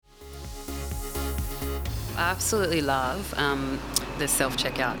I absolutely love the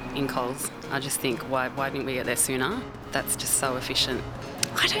self-checkout in Coles. I just think, why didn't we get there sooner? That's just so efficient.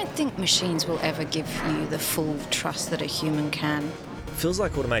 I don't think machines will ever give you the full trust that a human can. Feels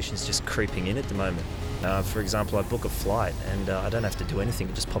like automation's just creeping in at the moment. For example, I book a flight and I don't have to do anything,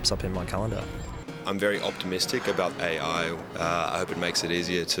 it just pops up in my calendar. I'm very optimistic about AI. I hope it makes it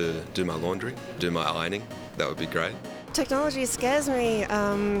easier to do my laundry, do my ironing. That would be great. Technology scares me.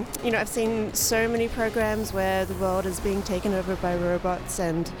 I've seen so many programs where the world is being taken over by robots,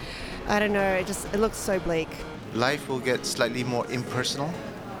 and I don't know, it looks so bleak. Life will get slightly more impersonal,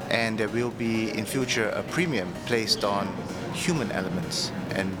 and there will be in future a premium placed on human elements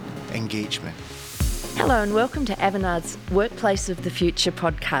and engagement. Hello and welcome to Avanard's Workplace of the Future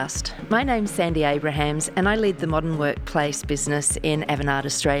podcast. My name's Sandy Abrahams and I lead the modern workplace business in Avanard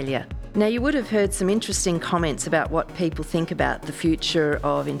Australia. Now, you would have heard some interesting comments about what people think about the future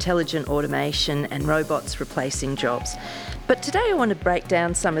of intelligent automation and robots replacing jobs. But today I want to break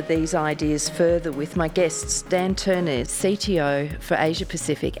down some of these ideas further with my guests, Dan Turner, CTO for Asia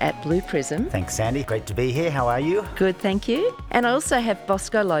Pacific at Blue Prism. Thanks, Sandy. Great to be here. How are you? Good, thank you. And I also have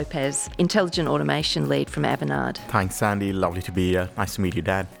Bosco Lopez, Intelligent Automation Lead from Avanard. Thanks, Sandy. Lovely to be here. Nice to meet you,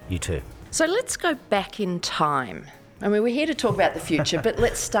 Dad. You too. So let's go back in time. I mean, we're here to talk about the future, but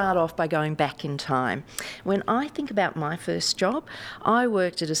let's start off by going back in time. When I think about my first job, I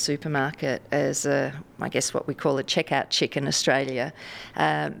worked at a supermarket as what we call a checkout chick in Australia.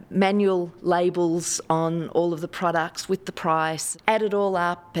 Manual labels on all of the products with the price, add it all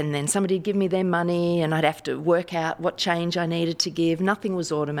up, and then somebody would give me their money and I'd have to work out what change I needed to give. Nothing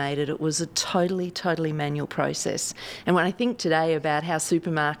was automated. It was a totally manual process. And when I think today about how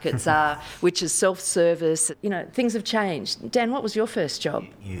supermarkets are, which is self-service, things have changed. Dan, what was your first job?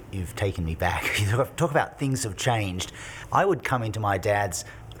 You've taken me back. You talk about things have changed. I would come into my dad's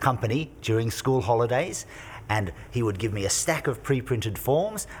company during school holidays and he would give me a stack of pre-printed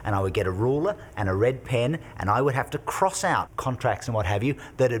forms and I would get a ruler and a red pen and I would have to cross out contracts and what have you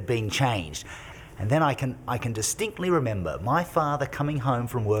that had been changed. And then I can distinctly remember my father coming home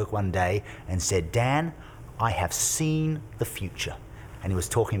from work one day and said, "Dan, I have seen the future." And he was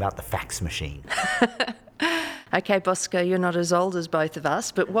talking about the fax machine. Okay, Bosco, you're not as old as both of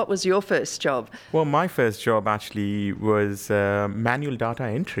us, but what was your first job? Well, my first job actually was manual data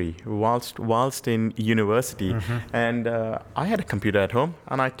entry whilst in university. Mm-hmm. And I had a computer at home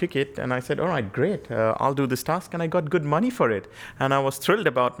and I took it and I said, all right, great, I'll do this task. And I got good money for it. And I was thrilled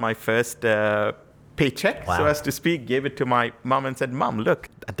about my first paycheck, wow. So as to speak, gave it to my mom and said, "Mom, look,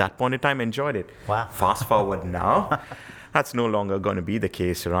 at that point in time, enjoyed it." Wow. Fast forward now. That's no longer going to be the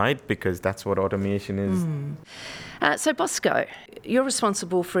case, right? Because that's what automation is. So, Bosco, you're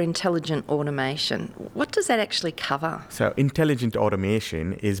responsible for intelligent automation. What does that actually cover? So, intelligent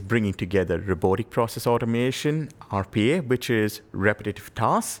automation is bringing together robotic process automation, RPA, which is repetitive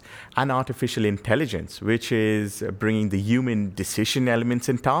tasks, and artificial intelligence, which is bringing the human decision elements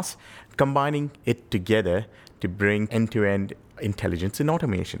in tasks, combining it together to bring end-to-end intelligence in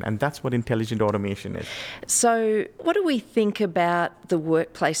automation. And that's what intelligent automation is. So what do we think about the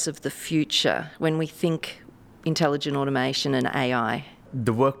workplace of the future when we think intelligent automation and AI?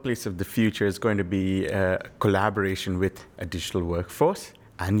 The workplace of the future is going to be a collaboration with a digital workforce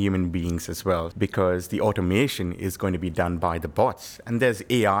and human beings as well, because the automation is going to be done by the bots. And there's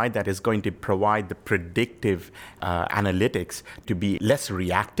AI that is going to provide the predictive analytics to be less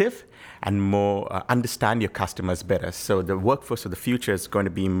reactive and more understand your customers better. So the workforce of the future is going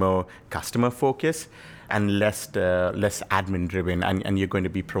to be more customer focused and less admin driven, and you're going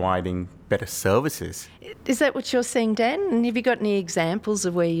to be providing better services. Is that what you're seeing, Dan? And have you got any examples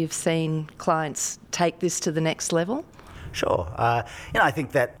of where you've seen clients take this to the next level? Sure. I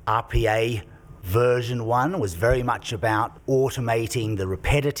think that RPA version 1 was very much about automating the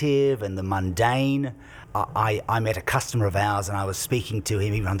repetitive and the mundane. I met a customer of ours and I was speaking to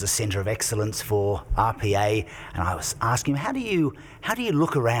him. He runs a centre of excellence for RPA, and I was asking him, how do you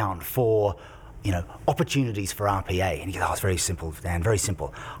look around for opportunities for RPA? And he goes, "Oh, it's very simple, Dan, very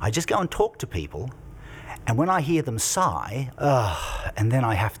simple. I just go and talk to people, and when I hear them sigh, and then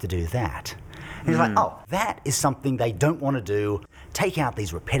I have to do that." And he's like, "Oh, that is something they don't want to do. Take out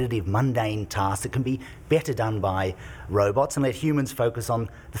these repetitive, mundane tasks that can be better done by robots and let humans focus on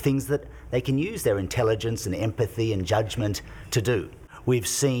the things that they can use their intelligence and empathy and judgment to do." We've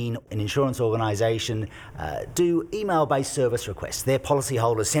seen an insurance organisation do email-based service requests. Their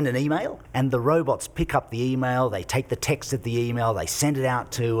policyholders send an email and the robots pick up the email, they take the text of the email, they send it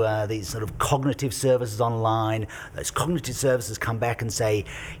out to these sort of cognitive services online. Those cognitive services come back and say,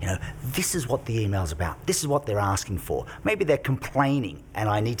 this is what the email's about, this is what they're asking for. Maybe they're complaining and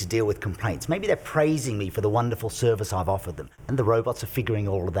I need to deal with complaints. Maybe they're praising me for the wonderful service I've offered them. And the robots are figuring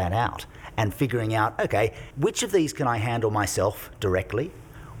all of that out and figuring out, okay, which of these can I handle myself directly?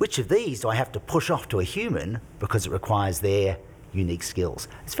 Which of these do I have to push off to a human because it requires their unique skills?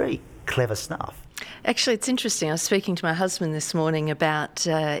 It's very clever stuff. Actually, it's interesting. I was speaking to my husband this morning about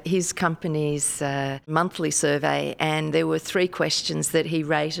his company's monthly survey, and there were 3 questions that he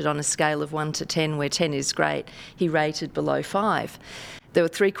rated on a scale of 1 to 10, where 10 is great. He rated below 5. There were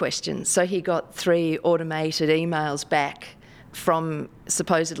 3 questions. So he got 3 automated emails back from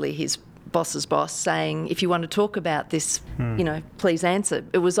supposedly his boss's boss saying, if you want to talk about this, please answer.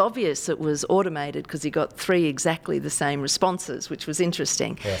 It was obvious it was automated because he got 3 exactly the same responses, which was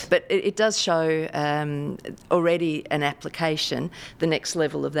interesting. Yes. But it does show already an application. The next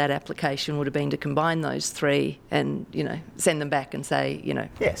level of that application would have been to combine those 3 and, send them back and say,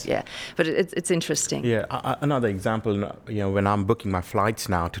 Yes. Yeah. But it's interesting. Yeah, another example, when I'm booking my flights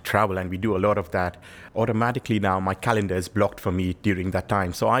now to travel, and we do a lot of that, automatically now my calendar is blocked for me during that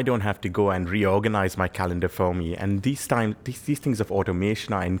time. So I don't have to go and reorganize my calendar for me. And these things of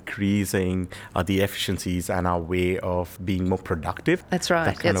automation are increasing the efficiencies and our way of being more productive. That's right.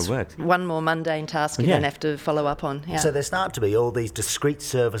 That kind of works. One more mundane task you don't have to follow up on. Yeah. So there start to be all these discrete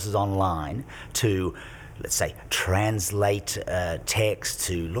services online to, let's say, translate text,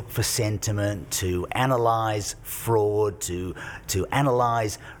 to look for sentiment, to analyse fraud, to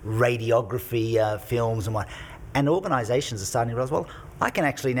analyse radiography films and what. And organisations are starting to realise, well, I can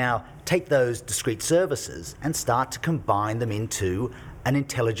actually now take those discrete services and start to combine them into an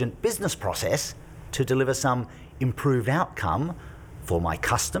intelligent business process to deliver some improved outcome for my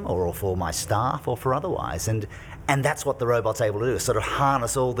customer or for my staff or for otherwise. And that's what the robot's able to do, is sort of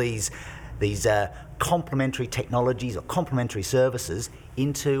harness all these complementary technologies or complementary services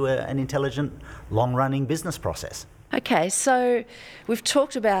into an intelligent, long-running business process. Okay, so we've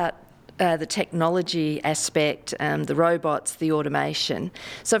talked about the technology aspect, the robots, the automation.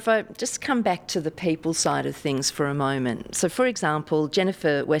 So if I just come back to the people side of things for a moment. So for example,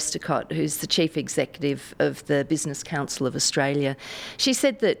 Jennifer Westacott, who's the Chief Executive of the Business Council of Australia, she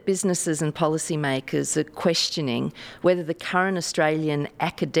said that businesses and policymakers are questioning whether the current Australian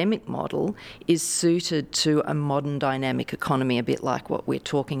academic model is suited to a modern dynamic economy, a bit like what we're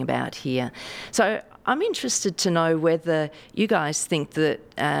talking about here. So I'm interested to know whether you guys think that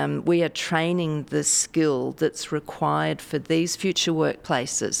we are training the skill that's required for these future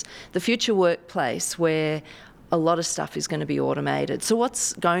workplaces, the future workplace where a lot of stuff is going to be automated. So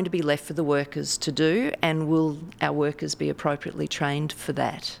what's going to be left for the workers to do, and will our workers be appropriately trained for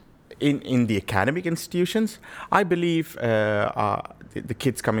that? In the academic institutions, I believe the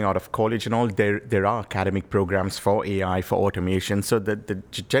kids coming out of college and all, there are academic programs for AI, for automation, so that the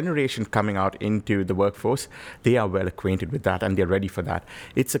generation coming out into the workforce, they are well acquainted with that and they're ready for that.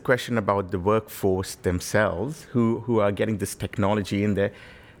 It's a question about the workforce themselves who are getting this technology in there.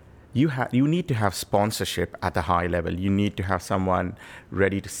 You need to have sponsorship at a high level. You need to have someone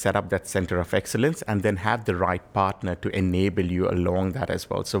ready to set up that center of excellence and then have the right partner to enable you along that as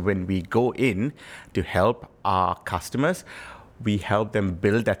well. So when we go in to help our customers, we help them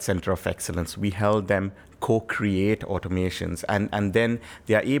build that center of excellence. We help them co-create automations, and then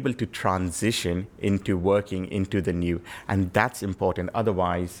they are able to transition into working into the new. And that's important.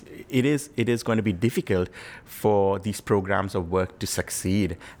 Otherwise, it is going to be difficult for these programs of work to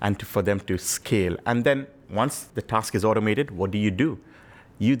succeed and for them to scale. And then once the task is automated, what do?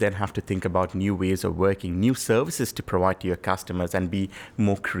 You then have to think about new ways of working, new services to provide to your customers, and be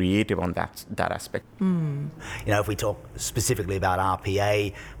more creative on that aspect. If we talk specifically about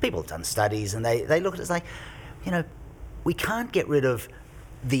RPA, people have done studies and they look at it as like, we can't get rid of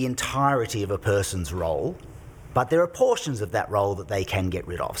the entirety of a person's role, but there are portions of that role that they can get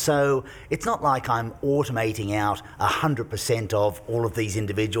rid of. So it's not like I'm automating out 100% of all of these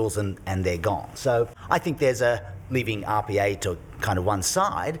individuals and they're gone. So I think leaving RPA to kind of one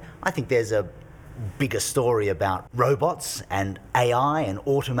side, I think there's a bigger story about robots and AI and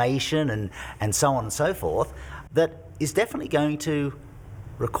automation and so on and so forth that is definitely going to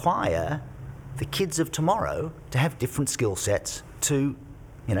require the kids of tomorrow to have different skill sets to,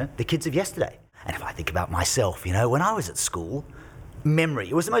 the kids of yesterday. And if I think about myself, when I was at school, memory,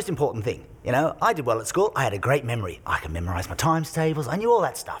 it was the most important thing. I did well at school, I had a great memory. I could memorise my times tables, I knew all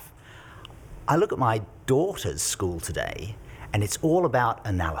that stuff. I look at my daughter's school today, And it's all about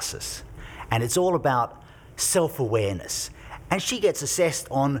analysis. And it's all about self-awareness. And she gets assessed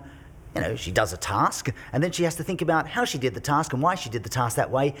on, she does a task, and then she has to think about how she did the task and why she did the task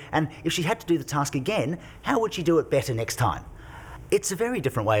that way. And if she had to do the task again, how would she do it better next time? It's a very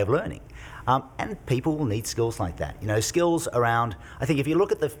different way of learning. And people will need skills like that. Skills around, I think if you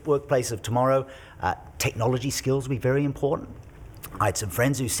look at the workplace of tomorrow, technology skills will be very important. I had some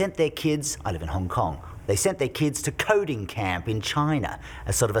friends who sent their kids, I live in Hong Kong, they sent their kids to coding camp in China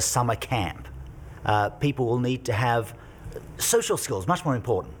as sort of a summer camp. People will need to have social skills, much more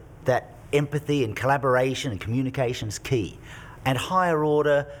important, that empathy and collaboration and communication is key. And higher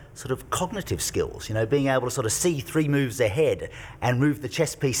order sort of cognitive skills, being able to sort of see 3 moves ahead and move the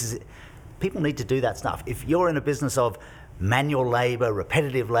chess pieces. People need to do that stuff. If you're in a business of manual labour,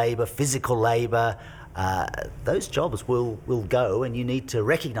 repetitive labour, physical labour, those jobs will go, and you need to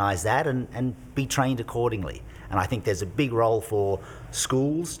recognise that and be trained accordingly. And I think there's a big role for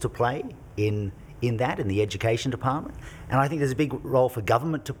schools to play in the education department. And I think there's a big role for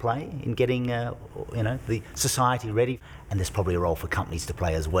government to play in getting the society ready. And there's probably a role for companies to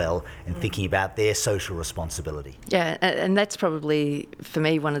play as well in thinking about their social responsibility. Yeah, and that's probably, for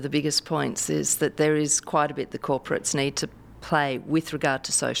me, one of the biggest points is that there is quite a bit the corporates need to play with regard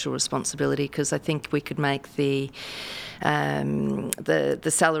to social responsibility, because I think we could make the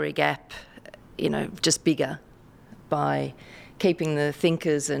salary gap, just bigger by keeping the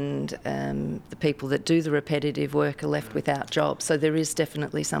thinkers and the people that do the repetitive work are left without jobs. So there is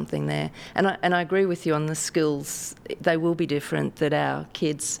definitely something there. And I agree with you on the skills. They will be different, that our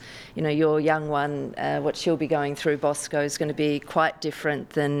kids, your young one, what she'll be going through, Bosco, is going to be quite different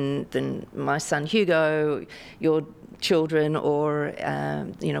than my son Hugo, your children, or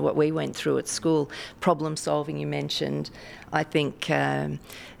what we went through at school. Problem solving, you mentioned. I think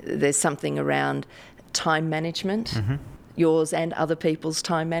there's something around time management, yours and other people's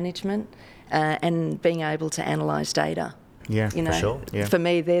time management, and being able to analyse data. Yeah, for sure. Yeah. For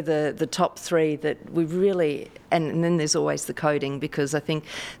me, they're the top 3 that we really, and then there's always the coding, because I think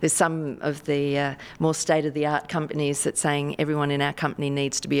there's some of the more state-of-the-art companies that saying everyone in our company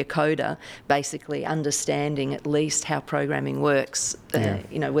needs to be a coder, basically understanding at least how programming works.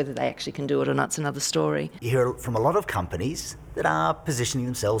 Whether they actually can do it or not, it's another story. You hear from a lot of companies that are positioning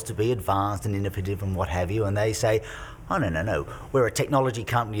themselves to be advanced and innovative and what have you, and they say, oh, no, we're a technology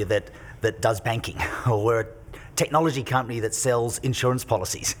company that does banking, or we're a technology company that sells insurance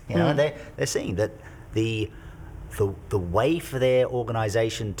policies. And they're seeing that the way for their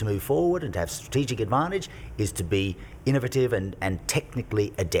organisation to move forward and to have strategic advantage is to be innovative and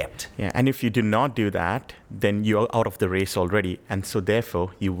technically adept. Yeah, and if you do not do that, then you're out of the race already, and so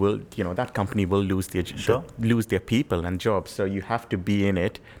therefore you will, that company will lose their people and jobs. So you have to be in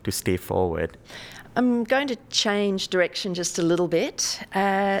it to stay forward. I'm going to change direction just a little bit.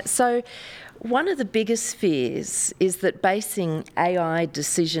 So one of the biggest fears is that basing AI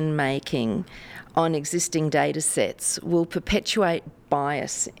decision-making on existing data sets will perpetuate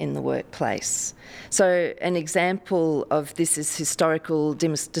bias in the workplace. So an example of this is historical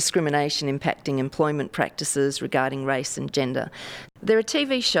discrimination impacting employment practices regarding race and gender. There are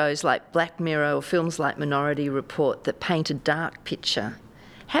TV shows like Black Mirror or films like Minority Report that paint a dark picture.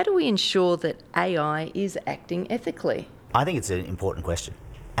 How do we ensure that AI is acting ethically? I think it's an important question.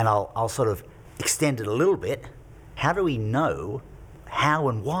 And I'll sort of extend it a little bit. How do we know how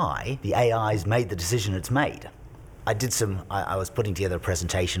and why the AI's made the decision it's made? I was putting together a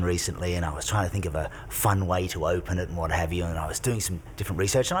presentation recently, and I was trying to think of a fun way to open it and what have you, and I was doing some different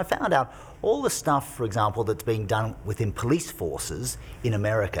research, and I found out all the stuff, for example, that's being done within police forces in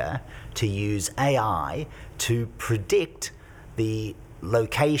America to use AI to predict the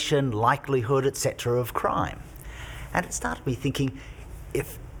location, likelihood, etc. of crime. And it started me thinking,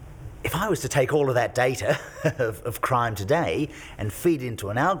 if I was to take all of that data of crime today and feed it into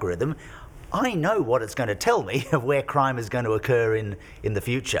an algorithm, I know what it's going to tell me of where crime is going to occur in the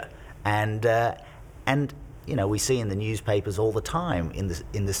future. And we see in the newspapers all the time in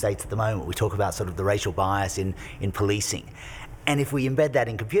the States at the moment, we talk about sort of the racial bias in policing. And if we embed that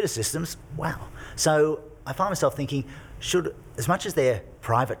in computer systems, wow. So I find myself thinking, as much as they're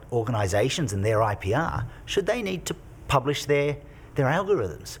private organisations and their IPR, should they need to publish their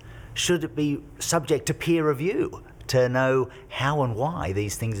algorithms? Should it be subject to peer review to know how and why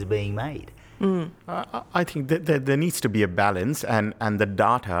these things are being made? I think that there needs to be a balance, and the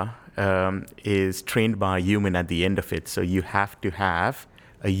data is trained by a human at the end of it. So you have to have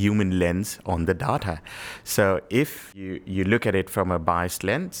a human lens on the data. So if you look at it from a biased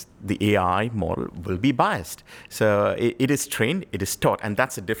lens, the AI model will be biased. So it is trained, it is taught, and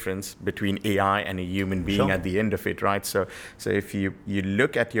that's the difference between AI and a human being Sure. at the end of it, right? So if you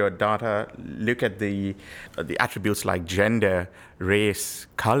look at your data, look at the attributes like gender, race,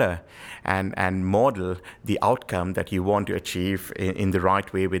 color, and model the outcome that you want to achieve in the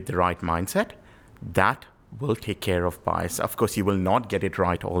right way with the right mindset, that will take care of bias. Of course, you will not get it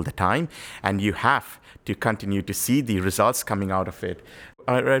right all the time, and you have to continue to see the results coming out of it.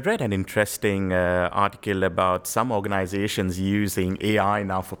 I read an interesting article about some organizations using AI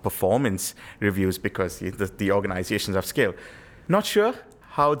now for performance reviews because the organizations have scale. Not sure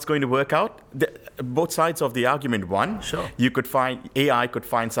how it's going to work out. Both sides of the argument won. Sure. AI could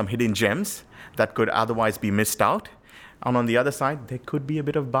find some hidden gems that could otherwise be missed out. And on the other side, there could be a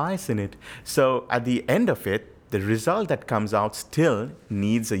bit of bias in it. So at the end of it, the result that comes out still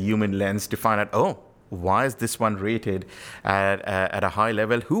needs a human lens to find out, why is this one rated at a high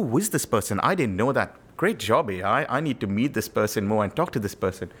level? Who is this person? I didn't know that. Great job, AI. I need to meet this person more and talk to this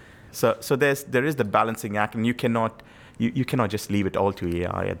person. So there is the balancing act, and you cannot just leave it all to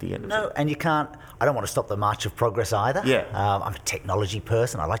AI at the end. No, and you can't. I don't want to stop the march of progress either. Yeah. I'm a technology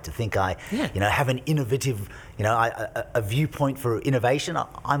person. I like to think I have an innovative, a viewpoint for innovation.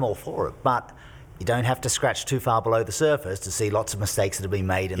 I'm all for it, but you don't have to scratch too far below the surface to see lots of mistakes that have been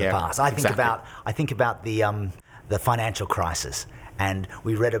made in the past. I think about the financial crisis. And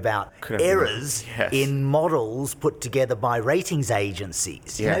we read about errors in models put together by ratings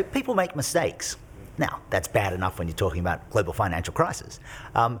agencies. Yeah. People make mistakes. Now, that's bad enough when you're talking about global financial crisis.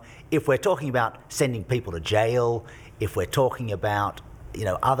 If we're talking about sending people to jail, if we're talking about,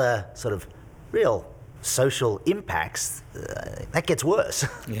 other sort of real social impacts, that gets worse.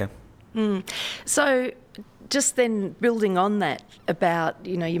 Yeah. So just then building on that about,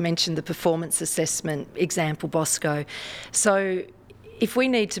 you mentioned the performance assessment example, Bosco. So if we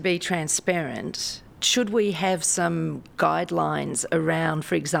need to be transparent, should we have some guidelines around,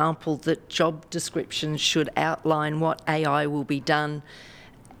 for example, that job descriptions should outline what AI will be done,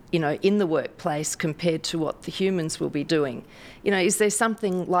 in the workplace compared to what the humans will be doing? Is there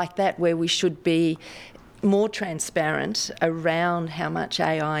something like that where we should be more transparent around how much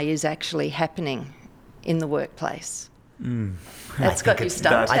AI is actually happening in the workplace? That's got you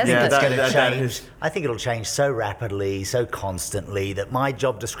stumped, hasn't it? It's going to change. I think it'll change so rapidly, so constantly, that my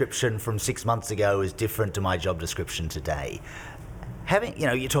job description from 6 months ago is different to my job description today.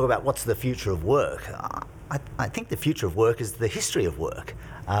 You talk about what's the future of work. I think the future of work is the history of work.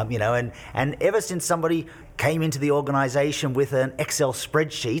 And ever since somebody came into the organisation with an Excel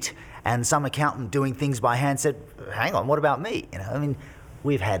spreadsheet and some accountant doing things by hand said, hang on, what about me?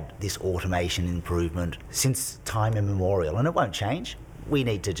 We've had this automation improvement since time immemorial, and it won't change. We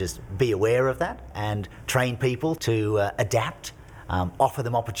need to just be aware of that and train people to adapt, offer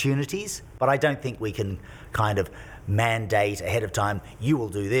them opportunities. But I don't think we can kind of mandate ahead of time, you will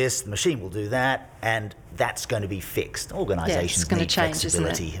do this, the machine will do that, and that's going to be fixed. Organisations need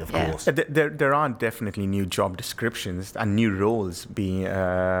flexibility, of course. There are definitely new job descriptions and new roles being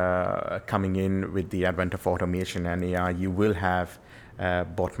coming in with the advent of automation and AI. You will have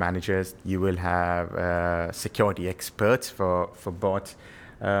bot managers, you will have security experts for bots.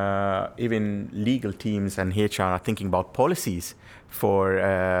 Even legal teams and HR are thinking about policies for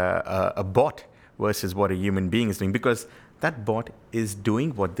a bot versus what a human being is doing, because that bot is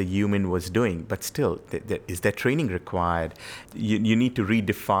doing what the human was doing, but still, is there training required? You need to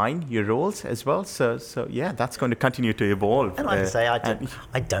redefine your roles as well. So yeah, that's going to continue to evolve. And like I say,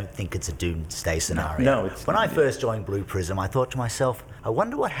 I don't think it's a doomsday scenario. No, it's when I first joined Blue Prism, I thought to myself, I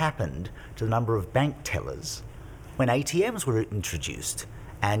wonder what happened to the number of bank tellers when ATMs were introduced,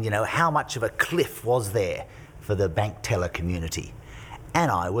 and how much of a cliff was there for the bank teller community.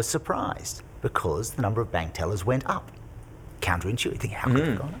 And I was surprised, because the number of bank tellers went up. Counterintuitive. How could it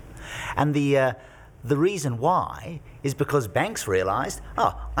have gone up? And the reason why is because banks realised,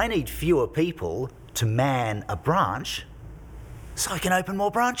 I need fewer people to man a branch so I can open more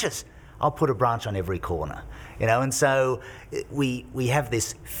branches. I'll put a branch on every corner. And so we have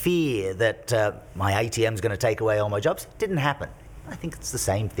this fear that my ATM's going to take away all my jobs. It didn't happen. I think it's the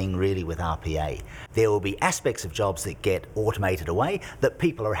same thing really with RPA. There will be aspects of jobs that get automated away that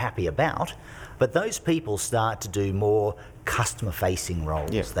people are happy about, but those people start to do more customer-facing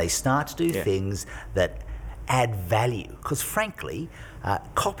roles. Yeah. They start to do things that add value, because frankly,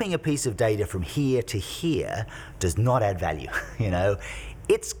 copying a piece of data from here to here does not add value.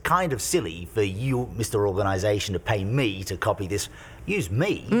 It's kind of silly for you, Mr. Organisation, to pay me to copy this. Use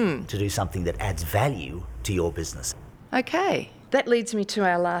me to do something that adds value to your business. Okay. That leads me to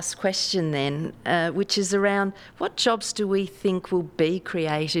our last question then, which is around what jobs do we think will be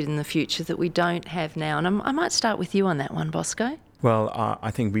created in the future that we don't have now? And I might start with you on that one, Bosco. Well,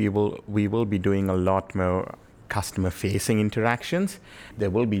 I think we will be doing a lot more customer-facing interactions. There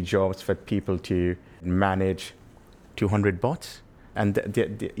will be jobs for people to manage 200 bots, and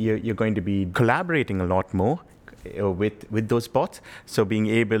you're going to be collaborating a lot more with those bots. So being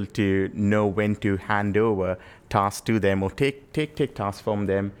able to know when to hand over tasks to them or take tasks from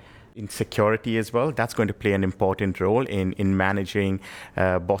them. In security as well, that's going to play an important role in managing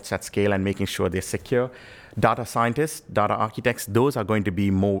bots at scale and making sure they're secure. Data scientists, data architects, those are going to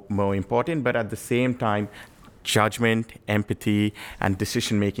be more important, but at the same time, judgment, empathy, and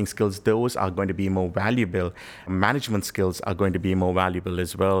decision-making skills, those are going to be more valuable. Management skills are going to be more valuable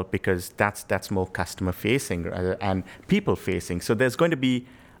as well, because that's more customer-facing and people-facing. So there's going to be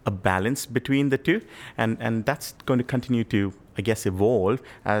a balance between the two, and that's going to continue to, I guess, evolve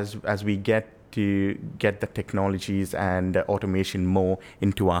as we get the technologies and automation more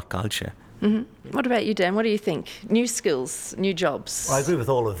into our culture. Mm-hmm. What about you, Dan? What do you think? New skills, new jobs? Well, I agree with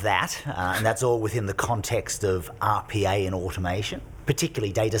all of that, and that's all within the context of RPA and automation,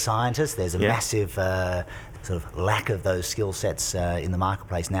 particularly data scientists. There's a massive sort of lack of those skill sets in the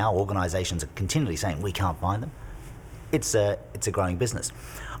marketplace now. Organisations are continually saying we can't find them. It's a growing business.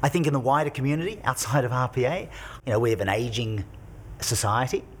 I think in the wider community, outside of RPA, we have an ageing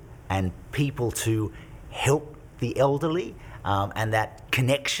society, and people to help the elderly and that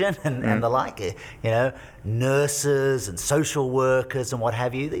connection and the like, nurses and social workers and what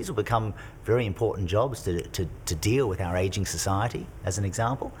have you. These will become very important jobs to deal with our ageing society, as an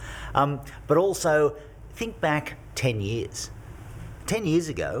example. But also, think back 10 years. 10 years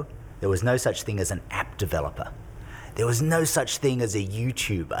ago, there was no such thing as an app developer. There was no such thing as a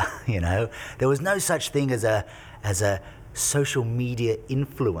YouTuber, There was no such thing as a social media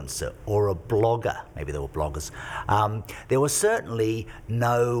influencer or a blogger. Maybe there were bloggers. There was certainly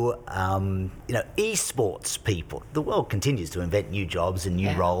no, esports people. The world continues to invent new jobs and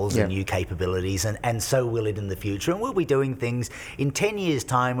new roles and new capabilities, and so will it in the future. And we'll be doing things in 10 years'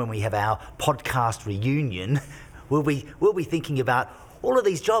 time when we have our podcast reunion. We'll be thinking about all of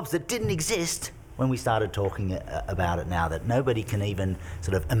these jobs that didn't exist when we started talking about it now, that nobody can even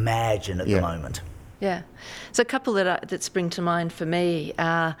sort of imagine at the moment. Yeah. So a couple that spring to mind for me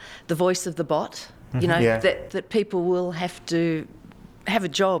are the voice of the bot, that people will have to have a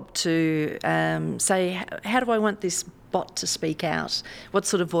job to say, how do I want this bot to speak out? What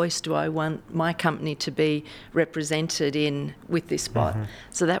sort of voice do I want my company to be represented in with this bot?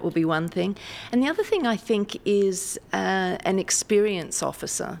 So that will be one thing. And the other thing I think is an experience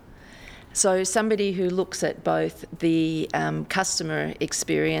officer. So somebody who looks at both the customer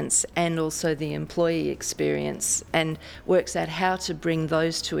experience and also the employee experience and works out how to bring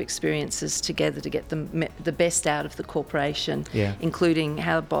those two experiences together to get the best out of the corporation, including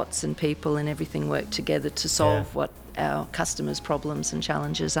how bots and people and everything work together to solve what our customers' problems and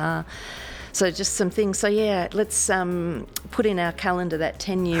challenges are. So just some things. So let's put in our calendar that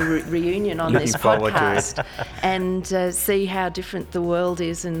 10-year reunion on this podcast and see how different the world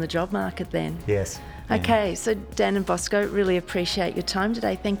is in the job market then. Yes. Okay, so Dan and Bosco, really appreciate your time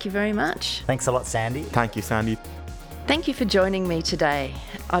today. Thank you very much. Thanks a lot, Sandy. Thank you, Sandy. Thank you for joining me today.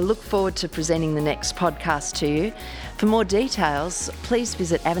 I look forward to presenting the next podcast to you. For more details, please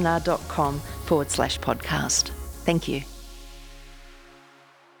visit avanade.com/podcast. Thank you.